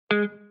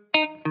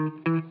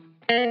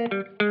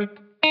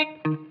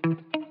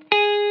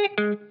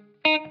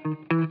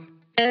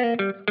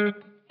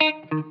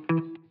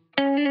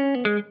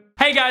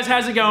Hey guys,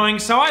 how's it going?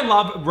 So I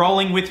love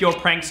rolling with your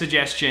prank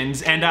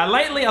suggestions, and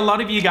lately a lot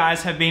of you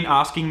guys have been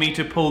asking me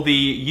to pull the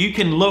you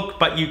can look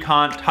but you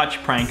can't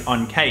touch prank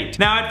on Kate.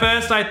 Now at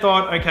first I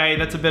thought, okay,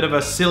 that's a bit of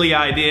a silly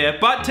idea,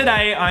 but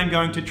today I'm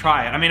going to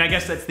try it. I mean, I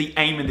guess that's the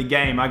aim of the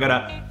game. I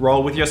gotta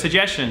roll with your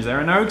suggestions. There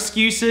are no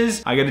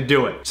excuses, I gotta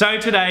do it. So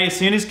today, as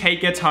soon as Kate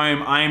gets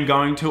home, I am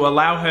going to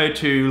allow her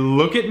to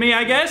look at me,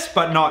 I guess,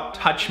 but not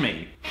touch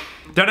me.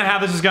 Don't know how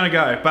this is gonna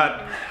go,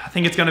 but I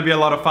think it's gonna be a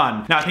lot of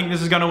fun. Now, I think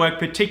this is gonna work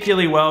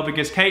particularly well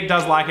because Kate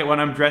does like it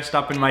when I'm dressed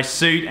up in my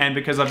suit, and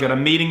because I've got a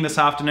meeting this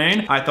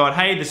afternoon, I thought,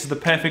 hey, this is the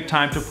perfect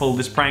time to pull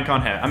this prank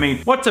on her. I mean,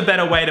 what's a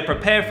better way to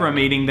prepare for a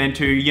meeting than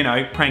to, you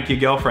know, prank your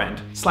girlfriend?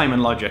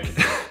 Slayman logic.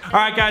 All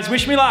right, guys,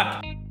 wish me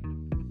luck.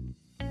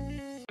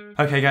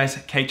 Okay, guys,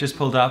 Kate just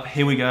pulled up.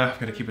 Here we go. I've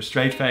gotta keep a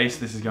straight face.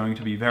 This is going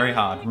to be very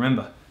hard.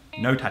 Remember,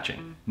 no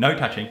touching. No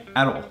touching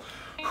at all.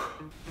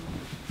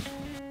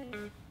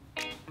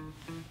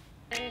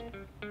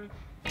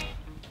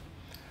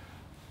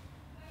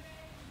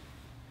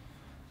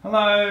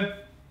 Hello.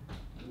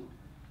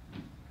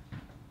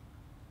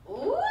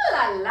 Ooh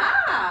la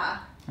la.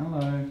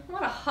 Hello.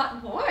 What a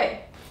hot boy.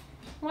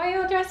 Why are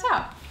you all dressed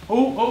up?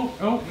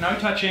 Oh, no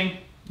touching.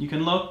 You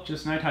can look,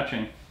 just no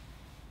touching.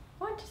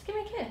 Why? Just give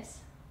me a kiss.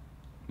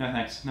 No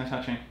thanks, no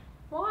touching.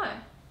 Why?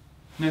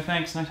 No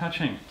thanks, no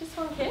touching. Just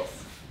one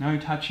kiss? No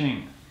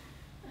touching.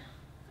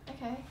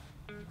 Okay.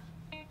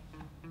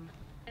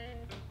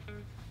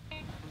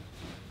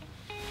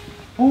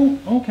 Oh,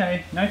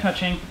 okay, no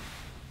touching.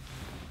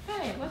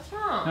 Hey, what's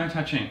wrong? No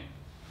touching.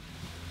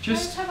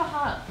 Just have a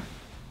hug.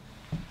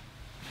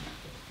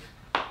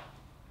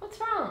 What's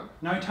wrong?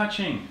 No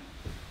touching.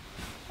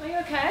 Are you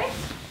okay?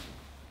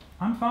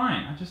 I'm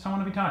fine, I just don't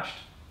want to be touched.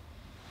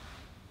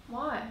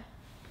 Why?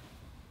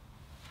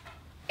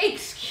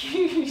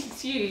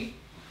 Excuse you.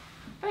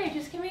 Babe,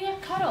 just give me a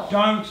cuddle.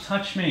 Don't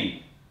touch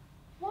me.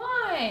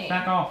 Why?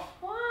 Back off.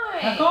 Why?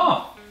 Back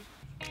off.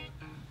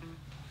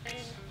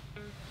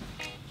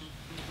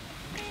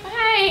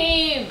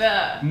 Babe!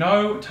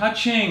 No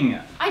touching.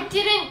 I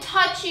didn't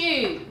touch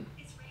you.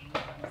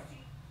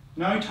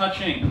 No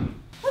touching.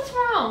 What's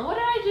wrong? What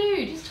did I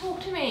do? Just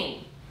talk to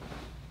me.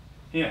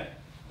 Here,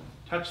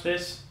 touch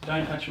this,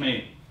 don't touch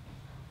me.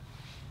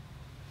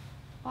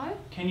 What?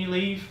 Can you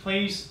leave,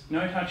 please?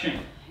 No touching.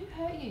 Who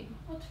hurt you?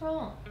 What's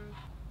wrong?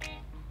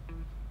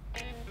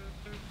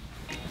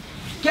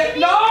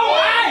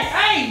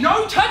 Hey,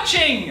 no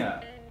touching!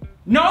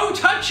 No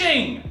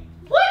touching!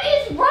 What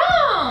is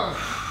wrong?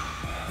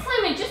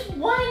 Simon, just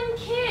one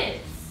kiss.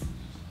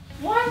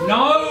 Why would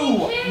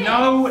No, you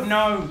kiss?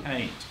 no,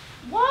 Kate.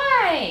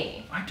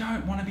 Why? I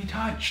don't want to be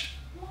touched.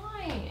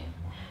 Why?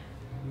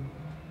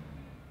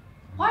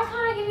 Why can't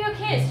I give you a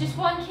kiss? Just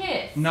one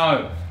kiss.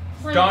 No,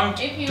 Simon,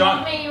 if you don't.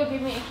 love me, you'll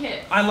give me a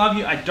kiss. I love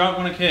you, I don't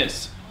want to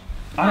kiss.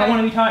 I don't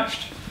want to be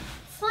touched.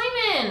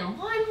 Simon,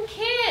 one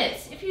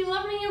kiss. If you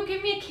love me, you'll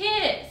give me a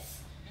kiss.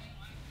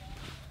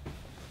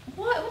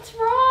 What? What's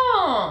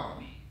wrong?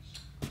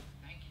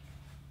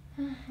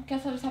 I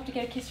guess I'll just have to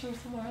get a kiss from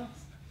somewhere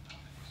else.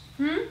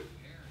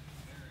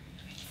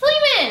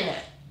 Sleeman!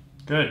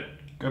 Good.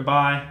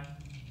 Goodbye.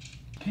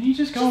 Can you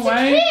just go Just a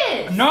away?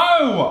 kiss.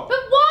 No! But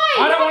why?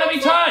 I don't want to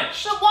be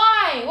touched. But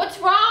why? What's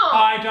wrong?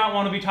 I don't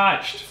want to be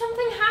touched.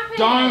 Something happened.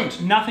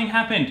 Don't. Nothing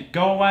happened.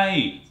 Go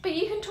away. But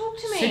you can talk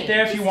to me. Sit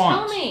there if you Just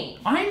want. Tell me.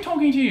 I'm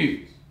talking to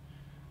you.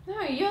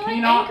 No, you're Can like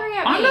you not? angry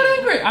at me. I'm not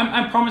angry.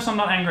 I promise I'm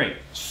not angry.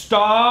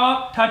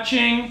 Stop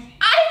touching.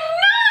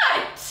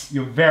 I'm not!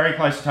 You're very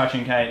close to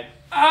touching, Kate.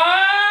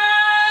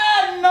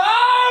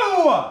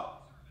 No!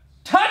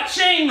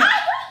 Touching!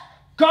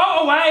 Go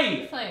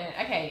away! Sleeman,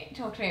 okay,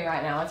 talk to me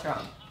right now. What's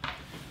wrong?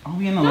 I'll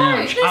be in the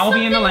lounge. there's I'll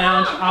be in the something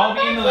lounge. wrong. I'll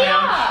Come be in the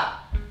back lounge.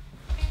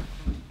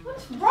 here.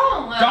 What's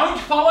wrong? Don't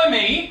follow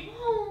me.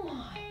 Oh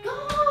my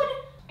god.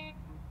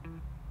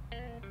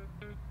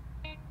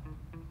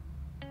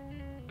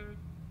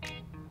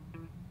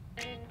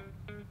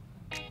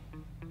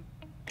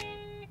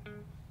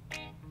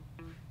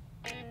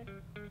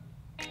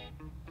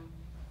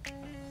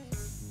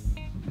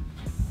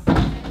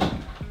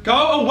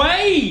 Go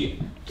away!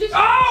 Just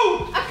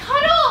Oh! a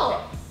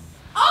cuddle.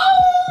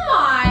 Oh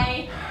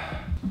my.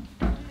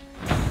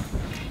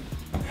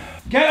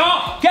 Get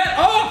off! Get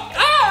off!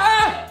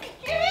 Ah!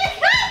 Give me a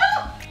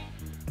cuddle.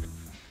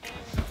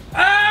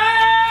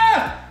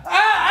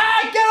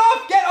 Get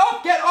off! Get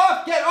off! Get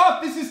off! Get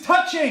off! This is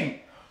touching!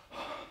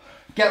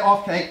 Get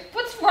off, Kate.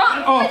 What's wrong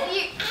Get off. with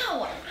you?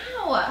 Ow,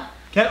 ow.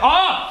 Get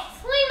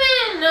off!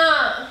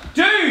 Sleeman.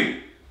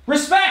 Dude!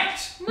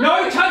 Respect!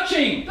 No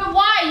touching! But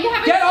why? You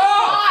haven't Get said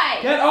off! why.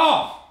 Get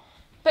off!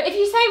 But if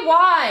you say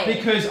why.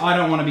 Because I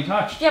don't want to be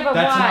touched. Yeah, but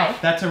that's why?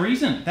 Enough. That's a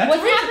reason. That's What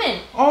a reason.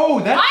 happened? Oh,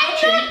 that's I'm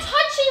touching. not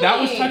touching That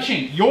you. was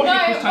touching. Your No,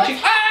 hip was touching.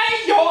 what's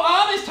Hey, your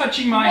arm is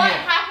touching my What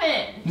hip.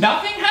 happened?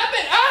 Nothing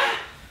happened. Ah!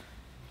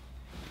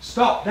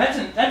 Stop. That's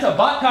a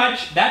butt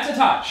touch. That's a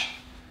touch.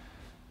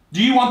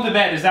 Do you want the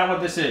bed? Is that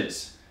what this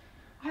is?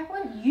 I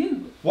want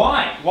you.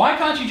 Why? Why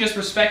can't you just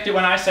respect it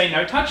when I say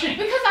no touching?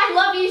 Because I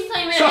love you,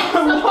 Simon. So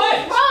and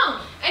what?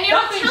 Wrong. And you're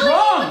Nothing's telling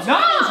wrong. me what's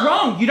Nothing's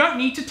wrong. You don't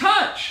need to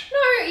touch.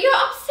 No, you're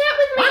upset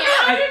with me.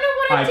 I don't know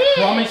what I did.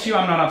 I promise you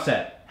I'm not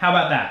upset. How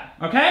about that?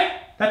 Okay?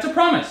 That's a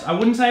promise. I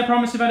wouldn't say a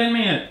promise if I didn't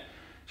mean it.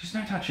 Just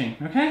no touching,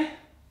 okay?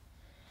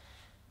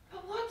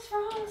 But what's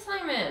wrong,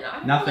 Simon? I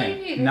don't Nothing.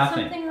 believe you. There's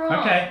Nothing. something wrong.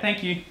 Okay,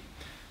 thank you.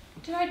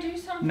 Did I do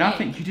something?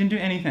 Nothing. You didn't do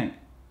anything.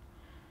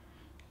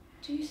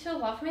 Do you still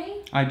love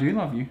me? I do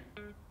love you.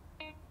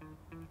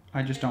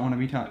 I just don't want to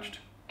be touched.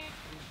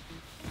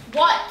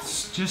 What?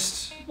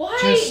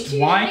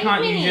 Why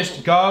can't you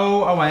just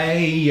go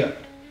away?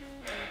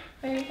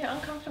 Baby, if you're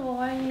uncomfortable,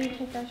 why do you need to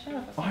take that shirt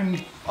off? I'm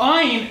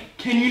fine.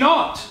 Can you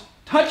not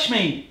touch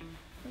me?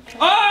 Okay.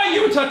 Ah,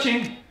 you were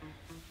touching.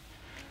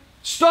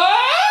 Stop!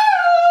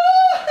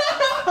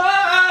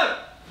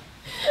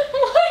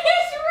 What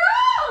is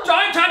wrong?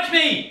 Don't touch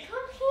me.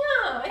 Come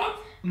here.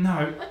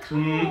 No.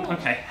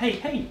 Okay.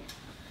 Hey.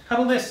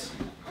 Cuddle this.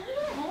 I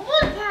don't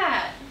want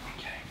that.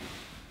 Okay.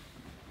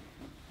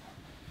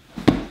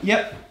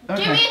 Yep.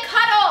 Okay. Give me a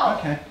cuddle.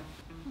 Okay.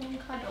 One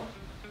cuddle.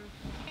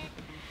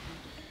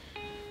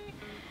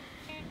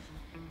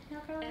 You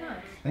look really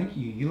nice. Thank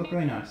you. You look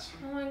really nice.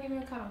 I want to give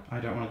you a cuddle. I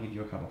don't want to give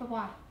you a cuddle. But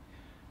why?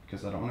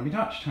 Because I don't want to be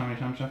touched. How many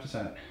times do I have to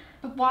say it?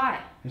 But why?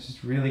 This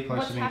is really close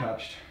What's to being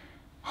touched.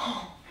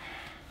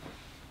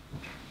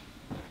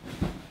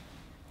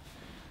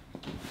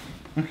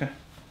 Okay.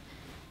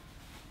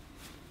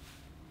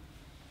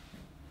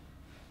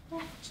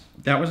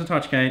 That was a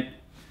touch, Kate.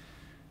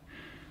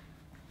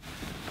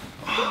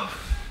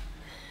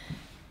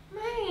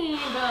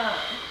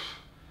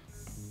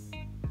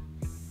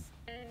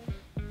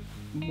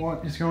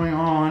 What is going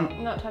on?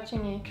 I'm not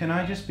touching you. Can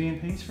I just be in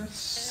peace for a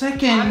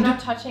second? I'm not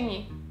touching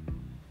you.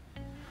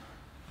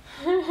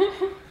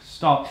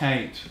 Stop,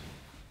 Kate.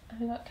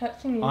 I'm not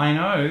touching you. I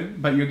know,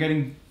 but you're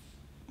getting...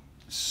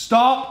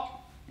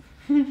 Stop!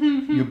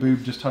 Your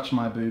boob just touched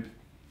my boob.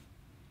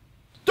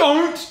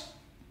 Don't!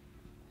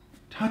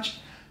 Touch...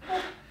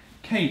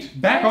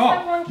 Kate, back off.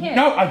 Have one kiss.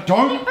 No, I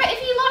don't. But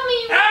if you love me,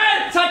 you...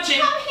 Ah, it's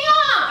touching. Come here.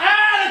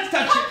 Ah, it's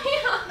touching. Come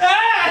here.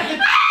 Ah, it's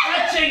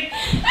touching.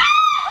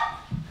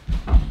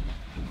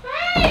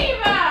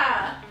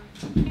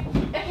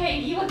 Babe! Okay,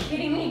 you are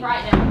kidding me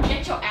right now.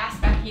 Get your ass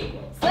back here.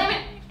 Slam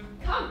it.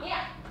 Come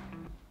here.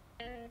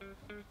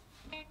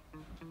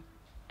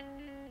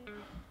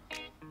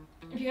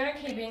 If you're gonna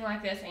keep being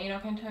like this and you're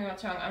not gonna tell me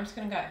what's wrong, I'm just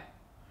gonna go.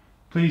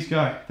 Please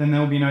go. Then there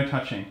will be no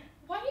touching.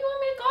 Why do you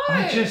want me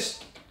to go?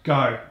 Just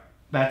go.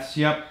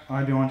 Yep,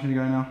 I do want you to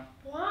go now.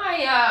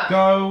 Why?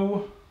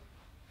 Go.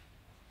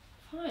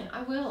 Fine,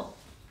 I will.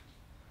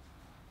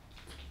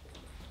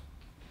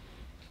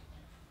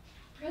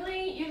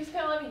 Really? You're just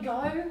gonna let me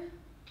go?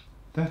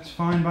 That's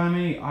fine by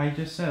me. I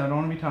just said I don't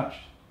want to be touched.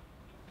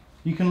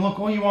 You can look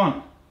all you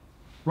want.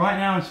 Right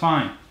now is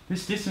fine.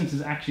 This distance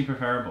is actually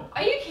preferable.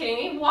 Are you kidding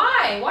me?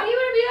 Why? Why do you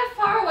want to be that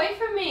far away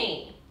from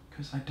me?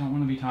 Because I don't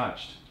want to be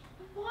touched.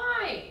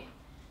 Why?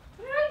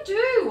 What did I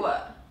do?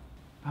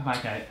 Bye-bye,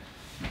 Kate.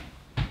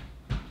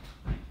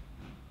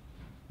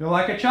 You're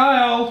like a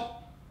child.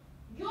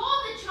 You're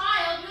the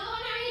child. You're the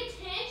one having a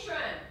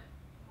tantrum.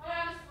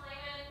 Whatever,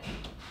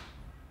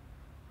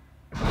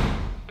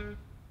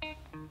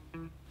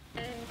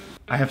 Slayman.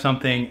 I have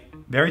something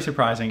very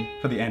surprising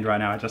for the end right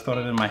now. I just thought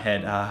of it in my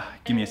head.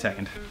 Give me a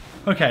second.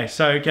 Okay,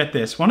 so get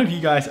this. One of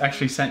you guys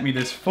actually sent me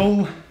this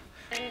full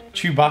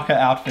Chewbacca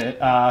outfit.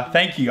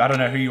 Thank you. I don't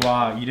know who you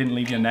are. You didn't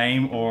leave your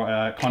name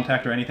or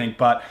contact or anything,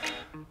 but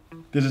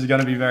this is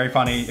gonna be very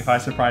funny if I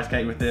surprise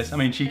Kate with this. I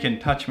mean, she can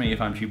touch me if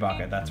I'm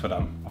Chewbacca. That's what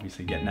I'm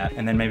obviously getting at.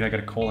 And then maybe I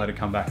gotta call her to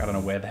come back. I don't know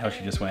where the hell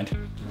she just went.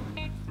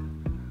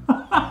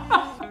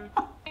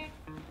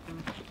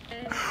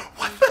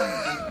 What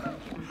the?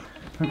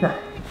 Okay.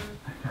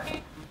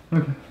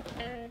 Okay.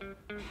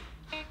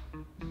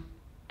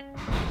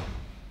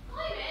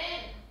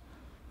 Slayman!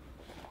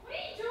 What are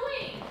you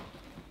doing?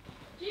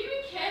 Do you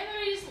even care that I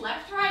just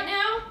left right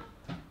now?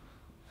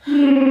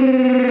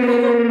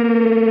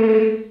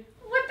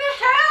 What the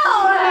hell?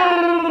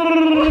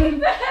 What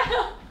the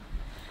hell?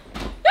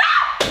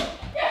 Ah!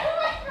 Get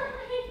away from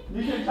me!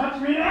 You can touch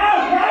me now,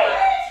 right?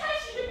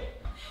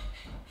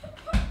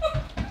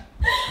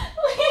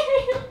 Leave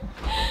me.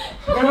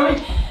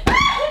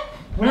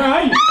 Where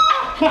are you?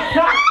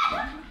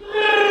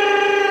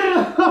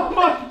 Oh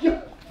my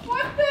god!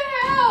 What the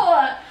hell?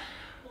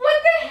 What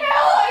the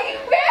hell are you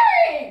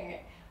wearing?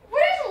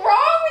 What is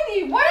wrong with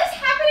you? What is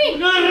happening?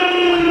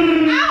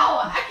 Ow!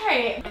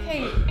 Okay.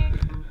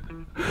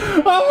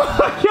 Oh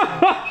my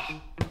gosh!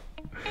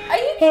 Are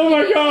you Oh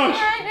my kidding me gosh.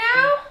 right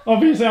now?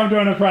 Obviously I'm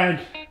doing a prank.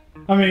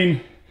 I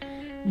mean,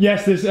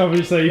 yes, this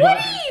obviously, What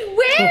but are you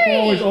wearing?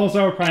 before was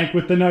also a prank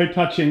with the no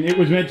touching. It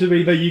was meant to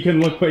be that you can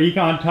look but you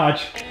can't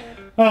touch.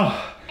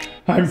 Oh,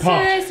 I'm So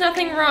puffed. there's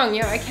nothing wrong.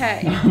 You're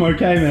okay. I'm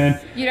okay, man.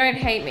 You don't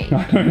hate me.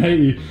 I don't hate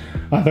you.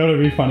 I thought it'd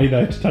be funny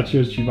though to touch you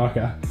as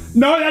Chewbacca.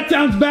 No, that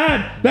sounds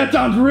bad. That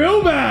sounds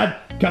real bad.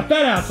 Cut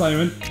that out,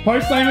 Slayman.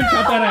 Post Slayman,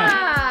 cut that out.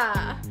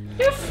 Ah!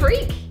 You're a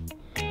freak.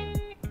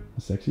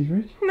 A sexy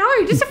freak?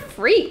 No, just a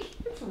freak.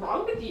 What's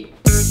wrong with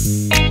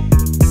you?